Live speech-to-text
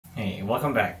Hey,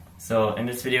 welcome back. So in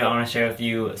this video I want to share with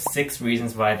you 6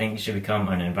 reasons why I think you should become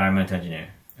an environmental engineer.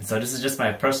 And so this is just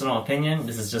my personal opinion,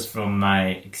 this is just from my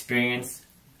experience.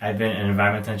 I've been an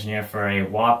environmental engineer for a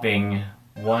whopping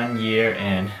 1 year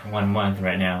and 1 month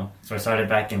right now. So I started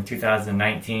back in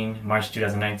 2019, March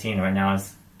 2019, and right now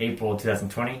it's April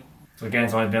 2020. So again,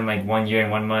 it's only been like 1 year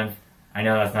and 1 month. I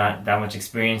know that's not that much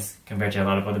experience compared to a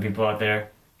lot of other people out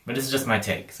there, but this is just my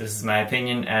take. So this is my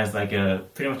opinion as like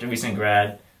pretty much a recent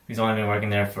grad who's only been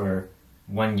working there for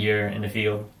 1 year in the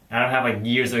field. I don't have like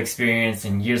years of experience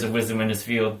and years of wisdom in this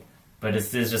field, but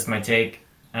this is just my take.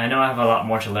 And I know I have a lot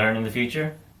more to learn in the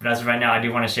future, but as of right now I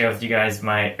do want to share with you guys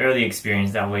my early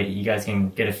experience, that way you guys can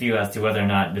get a feel as to whether or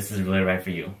not this is really right for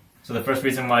you. So the first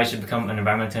reason why you should become an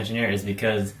environmental engineer is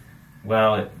because,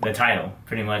 well, the title,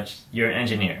 pretty much, you're an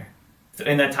engineer. So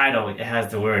in that title it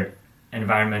has the word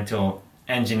environmental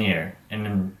engineer, and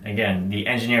then again, the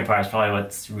engineer part is probably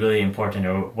what's really important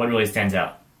or what really stands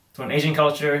out. So in Asian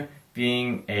culture,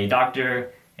 being a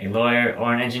doctor, a lawyer,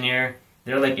 or an engineer,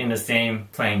 they're like in the same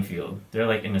playing field. They're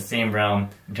like in the same realm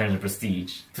in terms of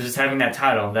prestige. So just having that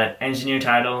title, that engineer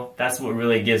title, that's what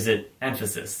really gives it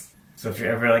emphasis. So if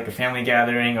you're ever like a family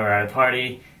gathering or at a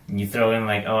party and you throw in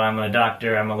like, oh, I'm a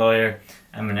doctor, I'm a lawyer,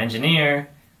 I'm an engineer,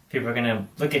 people are gonna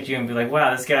look at you and be like,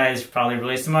 wow, this guy is probably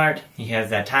really smart. He has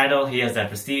that title, he has that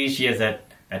prestige, he has that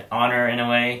honor in a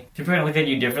way. People are gonna look at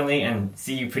you differently and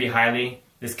see you pretty highly.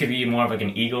 This could be more of like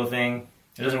an ego thing.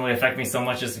 It doesn't really affect me so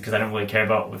much just because I don't really care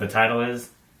about what the title is.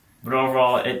 But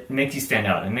overall, it makes you stand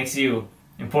out. It makes you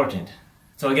important.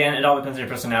 So again, it all depends on your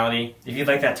personality. If you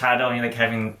like that title and you like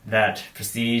having that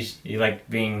prestige, you like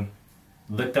being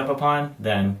looked up upon,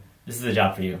 then this is the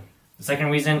job for you. The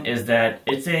second reason is that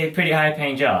it's a pretty high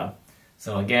paying job.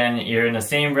 So again, you're in the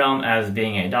same realm as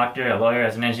being a doctor, a lawyer,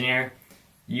 as an engineer.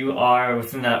 You are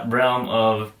within that realm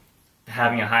of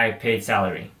having a high paid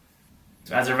salary.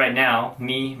 So as of right now,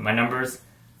 my numbers,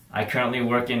 I currently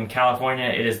work in California.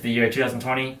 It is the year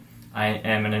 2020. I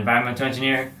am an environmental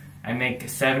engineer. I make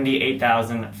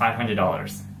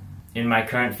 $78,500 in my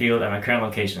current field at my current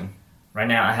location. Right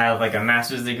now I have like a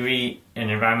master's degree in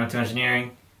environmental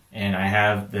engineering, and I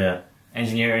have the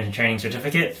engineer in training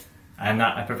certificate. I'm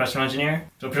not a professional engineer.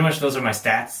 So pretty much those are my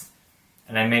stats,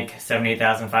 and I make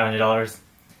 $78,500.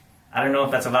 I don't know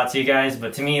if that's a lot to you guys,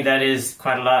 but to me that is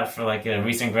quite a lot for like a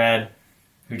recent grad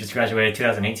who just graduated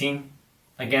 2018.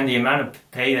 Again, the amount of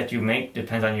pay that you make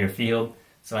depends on your field.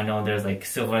 So I know there's like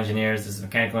civil engineers, there's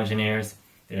mechanical engineers,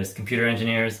 there's computer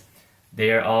engineers.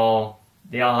 They all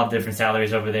have different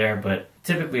salaries over there, but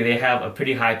typically they have a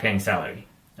pretty high paying salary.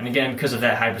 And again, because of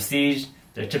that high prestige,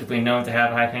 they're typically known to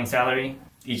have a high paying salary.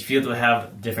 Each field will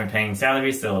have different paying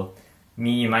salaries. So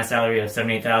my salary of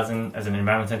 $78,000 as an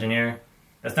environmental engineer,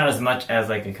 that's not as much as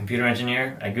like a computer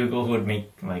engineer at Google who would make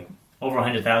like over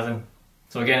 $100,000.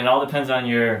 So again, it all depends on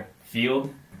your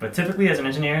field, but typically as an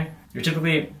engineer, you're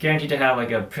typically guaranteed to have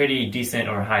like a pretty decent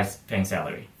or high paying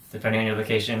salary, depending on your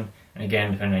location, and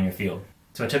again, depending on your field.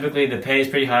 So typically the pay is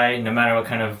pretty high no matter what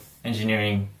kind of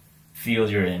engineering field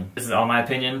you're in. This is all my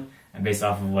opinion and based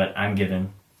off of what I'm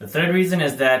given. The third reason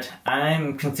is that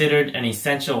I'm considered an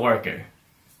essential worker.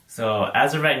 So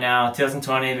as of right now,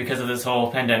 2020, because of this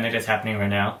whole pandemic that's happening right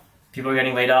now, people are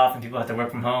getting laid off and people have to work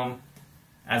from home.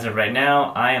 As of right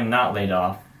now, I am not laid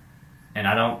off, and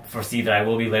I don't foresee that I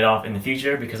will be laid off in the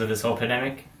future because of this whole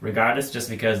pandemic, regardless, just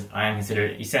because I am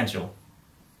considered essential.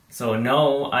 So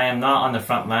no, I am not on the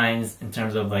front lines in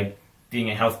terms of like being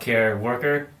a healthcare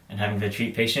worker and having to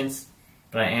treat patients,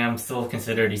 but I am still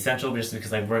considered essential just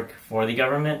because I work for the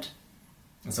government.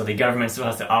 And so the government still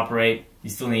has to operate. You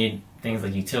still need things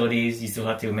like utilities. You still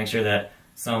have to make sure that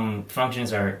some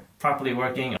functions are properly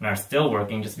working and are still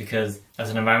working, just because as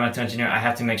an environmental engineer I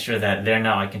have to make sure that they're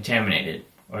not like contaminated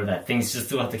or that things just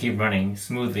still have to keep running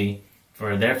smoothly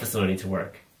for their facility to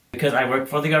work. Because I work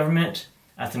for the government,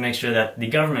 I have to make sure that the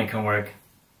government can work.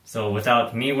 So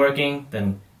without me working,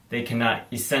 then they cannot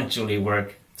essentially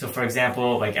work. So for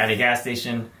example, like at a gas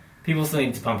station, people still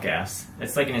need to pump gas.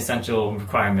 It's like an essential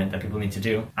requirement that people need to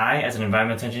do. I, as an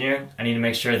environmental engineer, I need to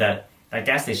make sure that that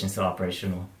gas station is still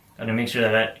operational. I need to make sure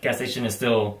that that gas station is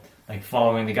still like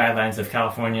following the guidelines of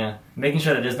California, making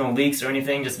sure that there's no leaks or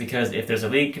anything, just because if there's a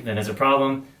leak, then there's a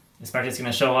problem. The inspector's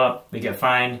gonna show up, we get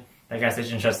fined, that gas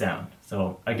station shuts down.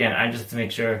 So again, I just have to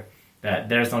make sure that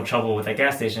there's no trouble with that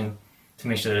gas station to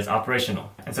make sure that it's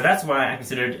operational. And so that's why I'm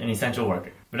considered an essential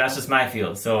worker. But that's just my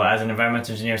field. So as an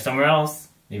environmental engineer somewhere else,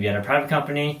 maybe at a private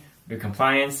company, do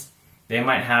compliance, they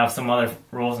might have some other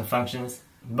roles and functions.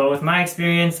 But with my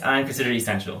experience, I'm considered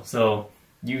essential. So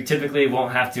you typically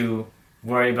won't have to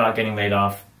worry about getting laid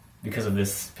off because of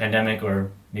this pandemic,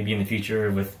 or maybe in the future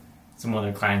with some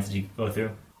other clients that you go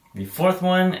through. The fourth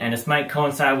one, and this might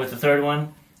coincide with the third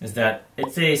one, is that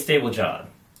it's a stable job.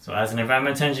 So as an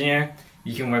environmental engineer,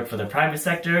 you can work for the private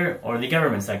sector or the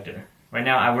government sector. Right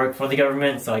now I work for the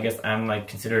government, so I guess I'm like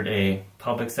considered a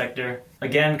public sector.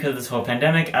 Again, because of this whole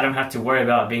pandemic, I don't have to worry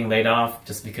about being laid off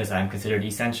just because I'm considered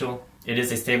essential. It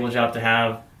is a stable job to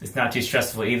have. It's not too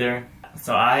stressful either.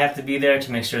 So I have to be there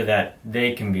to make sure that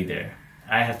they can be there.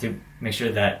 I have to make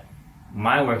sure that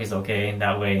my work is okay,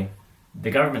 that way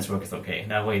the government's work is okay,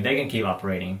 that way they can keep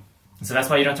operating. And so that's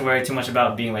why you don't have to worry too much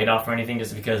about being laid off or anything,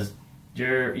 just because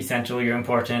you're essential, you're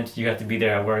important, you have to be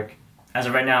there at work. As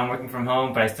of right now, I'm working from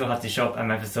home, but I still have to show up at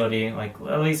my facility like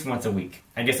at least once a week.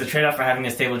 I guess the trade-off for having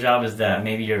a stable job is that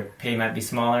maybe your pay might be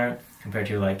smaller compared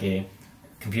to like a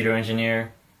computer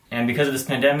engineer. And because of this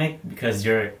pandemic, because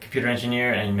you're a computer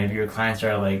engineer and maybe your clients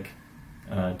are like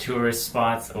tourist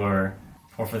spots or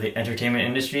for the entertainment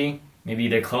industry, maybe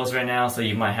they're closed right now, so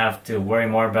you might have to worry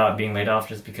more about being laid off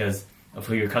just because of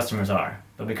who your customers are.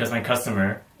 But because my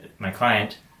customer, my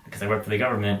client, because I work for the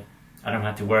government, I don't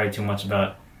have to worry too much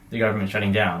about the government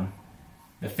shutting down.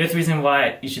 The fifth reason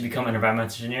why you should become an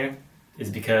environmental engineer is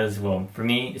because, well, for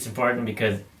me, it's important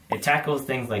because it tackles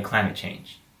things like climate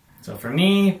change. So for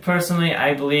me, personally,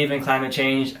 I believe in climate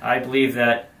change. I believe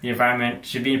that the environment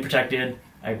should be protected.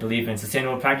 I believe in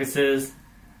sustainable practices.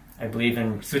 I believe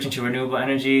in switching to renewable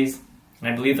energies. And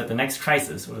I believe that the next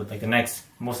crisis, or like the next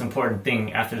most important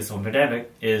thing after this whole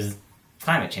pandemic, is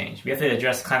climate change. We have to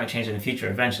address climate change in the future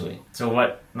eventually. So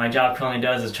what my job currently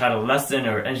does is try to lessen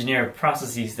or engineer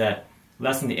processes that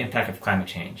lessen the impact of climate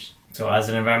change. So as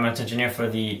an environmental engineer for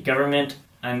the government,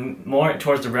 I'm more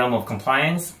towards the realm of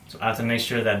compliance. So I have to make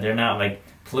sure that they're not like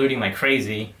polluting like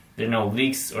crazy. There are no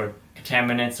leaks or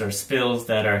contaminants or spills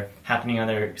that are happening on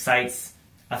their sites.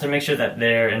 I have to make sure that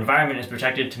their environment is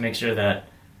protected, to make sure that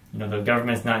the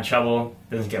government's not in trouble,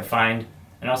 doesn't get fined,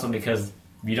 and also because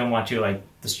we don't want to like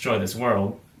destroy this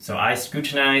world. So I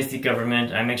scrutinize the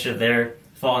government. I make sure they're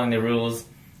following the rules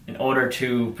in order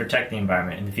to protect the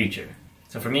environment in the future.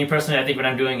 So for me personally, I think what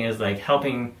I'm doing is like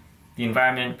helping the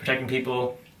environment, protecting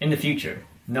people in the future.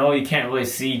 No, you can't really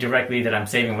see directly that I'm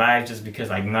saving lives just because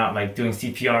I'm not like doing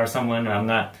CPR or someone, or I'm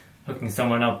not hooking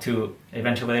someone up to a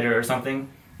ventilator or something.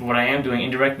 But what I am doing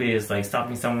indirectly is like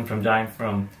stopping someone from dying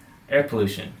from air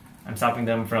pollution. I'm stopping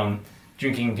them from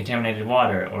drinking contaminated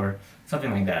water or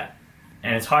something like that.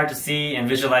 And it's hard to see and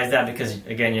visualize that because,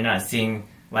 again, you're not seeing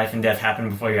life and death happen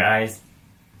before your eyes.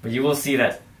 But you will see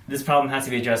that this problem has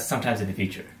to be addressed sometimes in the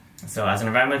future. So as an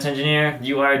environmental engineer,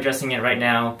 you are addressing it right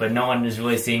now, but no one is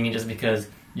really seeing it just because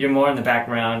you're more in the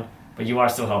background, but you are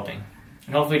still helping.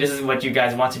 And hopefully this is what you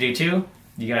guys want to do too.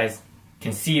 You guys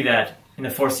can see that in the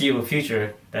foreseeable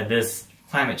future that this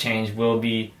climate change will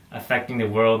be affecting the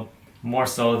world more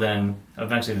so than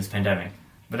eventually this pandemic.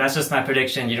 But that's just my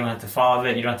prediction. You don't have to follow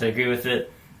it. You don't have to agree with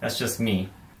it. That's just me.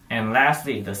 And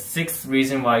lastly, the sixth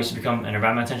reason why you should become an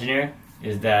environmental engineer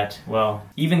is that, well,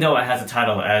 even though it has a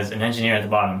title as an engineer at the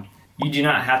bottom, you do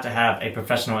not have to have a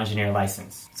professional engineer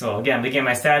license. So again, looking at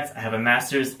my stats, I have a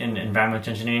master's in environmental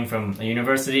engineering from a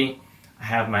university. I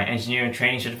have my engineering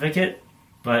training certificate,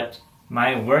 but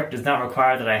my work does not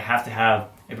require that I have to have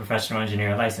a professional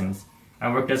engineer license.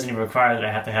 My work doesn't even require that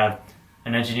I have to have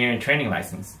an engineering training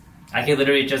license. I could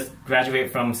literally just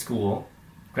graduate from school,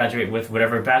 graduate with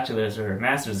whatever bachelor's or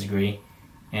master's degree,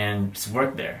 and just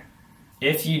work there.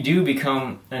 If you do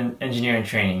become an engineer in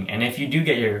training, and if you do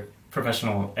get your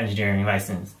professional engineering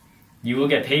license, you will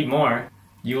get paid more.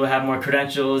 You will have more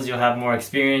credentials, you'll have more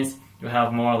experience, you'll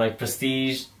have more like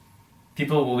prestige.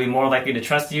 People will be more likely to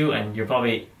trust you, and you'll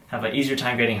probably have an easier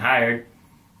time getting hired,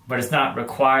 but it's not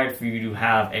required for you to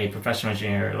have a professional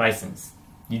engineer license.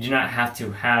 You do not have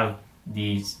to have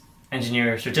the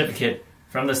engineer certificate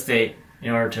from the state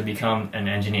in order to become an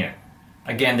engineer.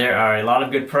 Again, there are a lot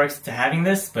of good perks to having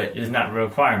this, but it is not a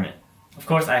requirement. Of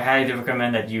course, I highly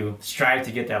recommend that you strive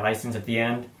to get that license at the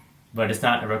end, but it's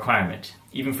not a requirement.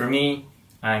 Even for me,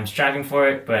 I'm striving for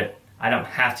it, but I don't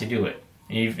have to do it.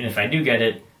 And even if I do get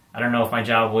it, I don't know if my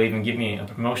job will even give me a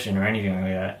promotion or anything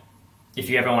like that. If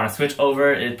you ever want to switch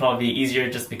over, it'd probably be easier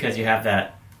just because you have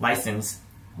that license.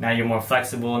 Now you're more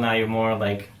flexible, now you're more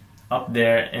like up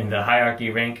there in the hierarchy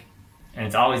rank. And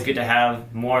it's always good to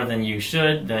have more than you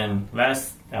should than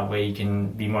less. That way you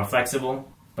can be more flexible.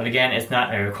 But again, it's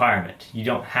not a requirement. You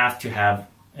don't have to have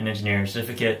an engineering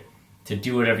certificate to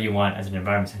do whatever you want as an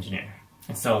environmental engineer.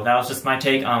 And so that was just my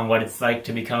take on what it's like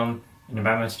to become an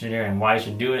environmental engineer and why you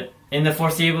should do it. In the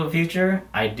foreseeable future,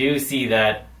 I do see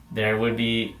that there would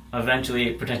be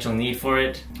eventually potential need for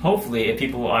it. Hopefully, if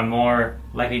people are more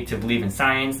likely to believe in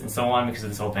science and so on because of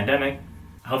this whole pandemic,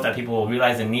 I hope that people will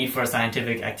realize the need for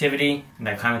scientific activity and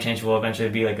that climate change will eventually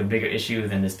be like a bigger issue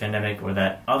than this pandemic, or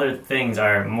that other things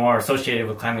are more associated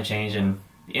with climate change and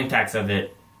the impacts of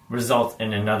it result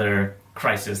in another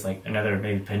crisis, like another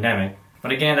maybe pandemic.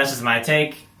 But again, that's just my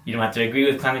take. You don't have to agree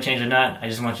with climate change or not. I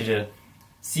just want you to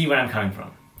see where I'm coming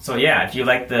from. So yeah, if you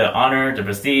like the honor, the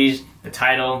prestige, the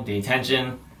title, the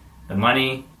attention, the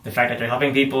money, the fact that you're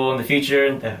helping people in the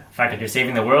future, the fact that you're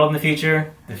saving the world in the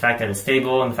future, the fact that it's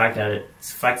stable, and the fact that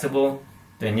it's flexible,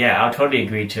 then yeah, I'll totally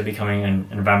agree to becoming an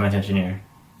environmental engineer.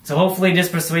 So hopefully this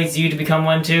persuades you to become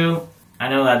one too. I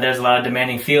know that there's a lot of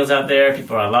demanding fields out there.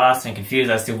 People are lost and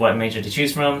confused as to what major to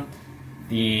choose from.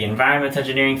 The environmental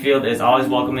engineering field is always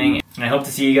welcoming, and I hope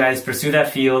to see you guys pursue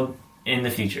that field in the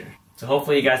future. So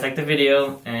hopefully you guys liked the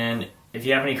video, and if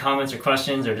you have any comments or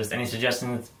questions or just any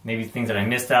suggestions, maybe things that I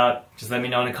missed out, just let me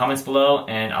know in the comments below,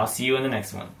 and I'll see you in the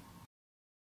next one.